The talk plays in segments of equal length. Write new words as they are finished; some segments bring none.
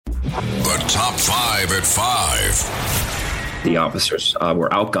The top 5 at 5. The officers were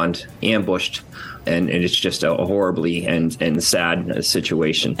outgunned, ambushed, and it's just a horribly and sad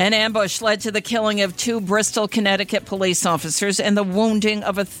situation. An ambush led to the killing of 2 Bristol, Connecticut police officers and the wounding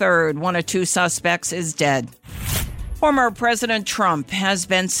of a third. One of 2 suspects is dead. Former President Trump has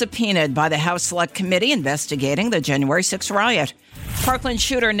been subpoenaed by the House Select Committee investigating the January 6th riot. Parkland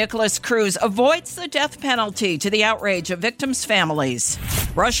shooter Nikolas Cruz avoids the death penalty to the outrage of victims' families.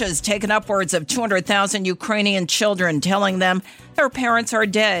 Russia's taken upwards of 200,000 Ukrainian children, telling them their parents are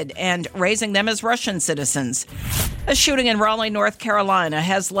dead and raising them as Russian citizens. A shooting in Raleigh, North Carolina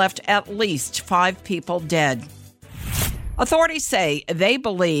has left at least 5 people dead. Authorities say they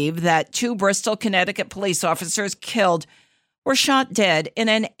believe that 2 Bristol, Connecticut police officers killed were shot dead in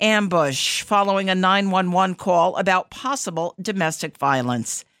an ambush following a 911 call about possible domestic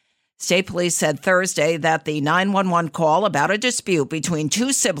violence. State police said Thursday that the 911 call about a dispute between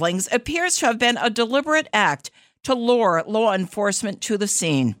 2 siblings appears to have been a deliberate act to lure law enforcement to the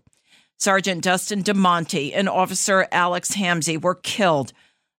scene. Sergeant Dustin DeMonte and Officer Alex Hamzy were killed.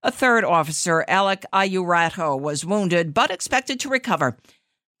 A third officer, Alec Ayurato, was wounded but expected to recover.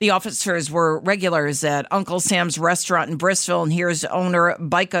 The officers were regulars at Uncle Sam's restaurant in Bristol, and here's owner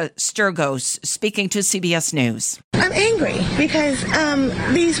Bika Sturgos speaking to CBS News. I'm angry because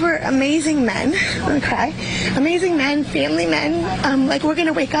these were amazing men, okay? Amazing men, family men. Like, we're going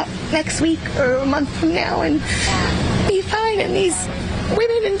to wake up next week or a month from now and be fine, and these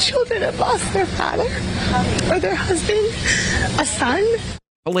women and children have lost their father or their husband, a son.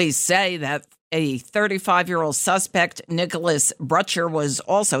 Police say that a 35-year-old suspect, Nicholas Brutcher, was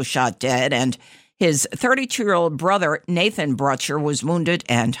also shot dead, and his 32-year-old brother, Nathan Brutcher, was wounded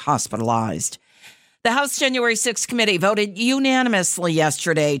and hospitalized. The House January 6th committee voted unanimously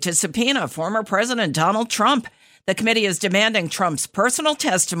yesterday to subpoena former President Donald Trump. The committee is demanding Trump's personal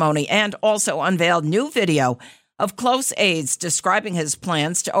testimony and also unveiled new video of close aides describing his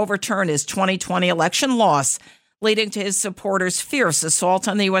plans to overturn his 2020 election loss, leading to his supporters' fierce assault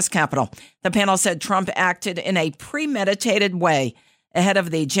on the U.S. Capitol. The panel said Trump acted in a premeditated way ahead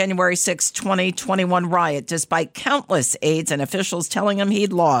of the January 6, 2021 riot, despite countless aides and officials telling him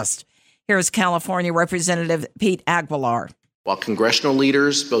he'd lost. Here's California Representative Pete Aguilar. While congressional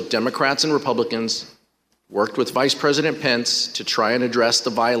leaders, both Democrats and Republicans, worked with Vice President Pence to try and address the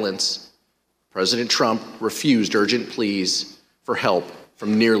violence, President Trump refused urgent pleas for help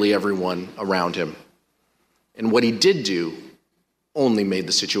from nearly everyone around him. And what he did do only made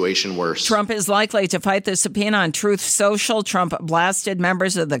the situation worse. Trump is likely to fight the subpoena on Truth Social. Trump blasted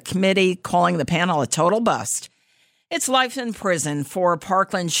members of the committee, calling the panel a total bust. It's life in prison for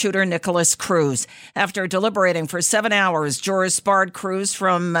Parkland shooter Nikolas Cruz. After deliberating for 7 hours, jurors barred Cruz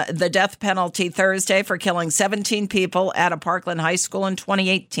from the death penalty Thursday for killing 17 people at a Parkland high school in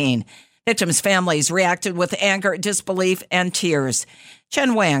 2018. Victims' families reacted with anger, disbelief, and tears.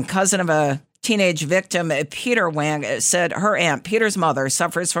 Chen Wang, cousin of a teenage victim, Peter Wang, said her aunt, Peter's mother,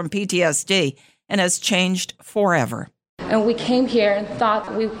 suffers from PTSD and has changed forever. And we came here and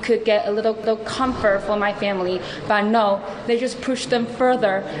thought we could get a little comfort for my family, but no, they just pushed them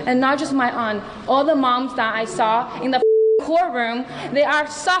further. And not just my aunt, all the moms that I saw in the courtroom, they are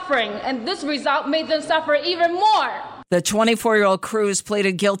suffering, and this result made them suffer even more. The 24-year-old Cruz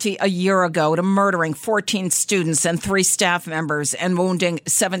pleaded guilty a year ago to murdering 14 students and 3 staff members and wounding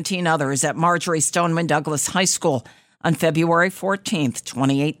 17 others at Marjorie Stoneman Douglas High School on February 14th,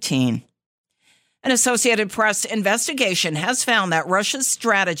 2018. An Associated Press investigation has found that Russia's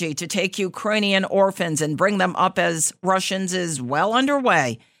strategy to take Ukrainian orphans and bring them up as Russians is well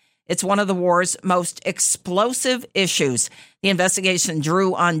underway. It's one of the war's most explosive issues. The investigation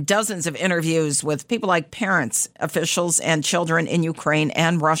drew on dozens of interviews with people like parents, officials, and children in Ukraine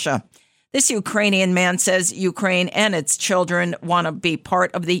and Russia. This Ukrainian man says Ukraine and its children want to be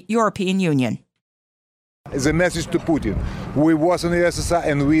part of the European Union. It's a message to Putin. We was in the USSR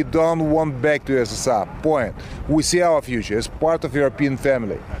and we don't want back to USSR. Point. We see our future as part of European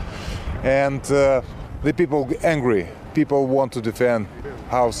family. And the people angry. People want to defend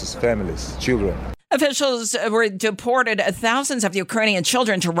houses, families, children. Officials were deported thousands of Ukrainian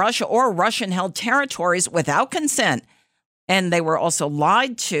children to Russia or Russian-held territories without consent. And they were also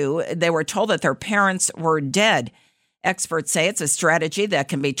lied to. They were told that their parents were dead. Experts say it's a strategy that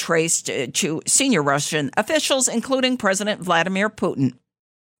can be traced to senior Russian officials, including President Vladimir Putin.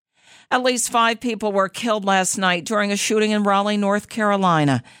 At least 5 people were killed last night during a shooting in Raleigh, North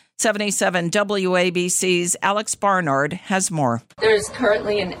Carolina. 77 WABC's Alex Barnard has more. There is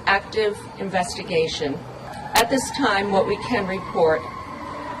currently an active investigation. At this time, what we can report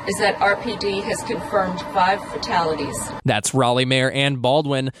is that RPD has confirmed 5 fatalities. That's Raleigh Mayor Ann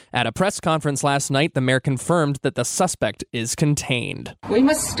Baldwin. At a press conference last night, the mayor confirmed that the suspect is contained. We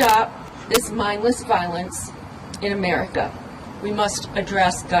must stop this mindless violence in America. We must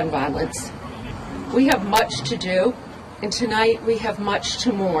address gun violence. We have much to do, and tonight we have much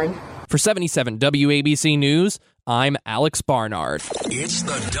to mourn. For 77 WABC News, I'm Alex Barnard. It's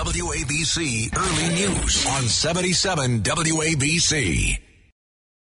the WABC Early News on 77 WABC.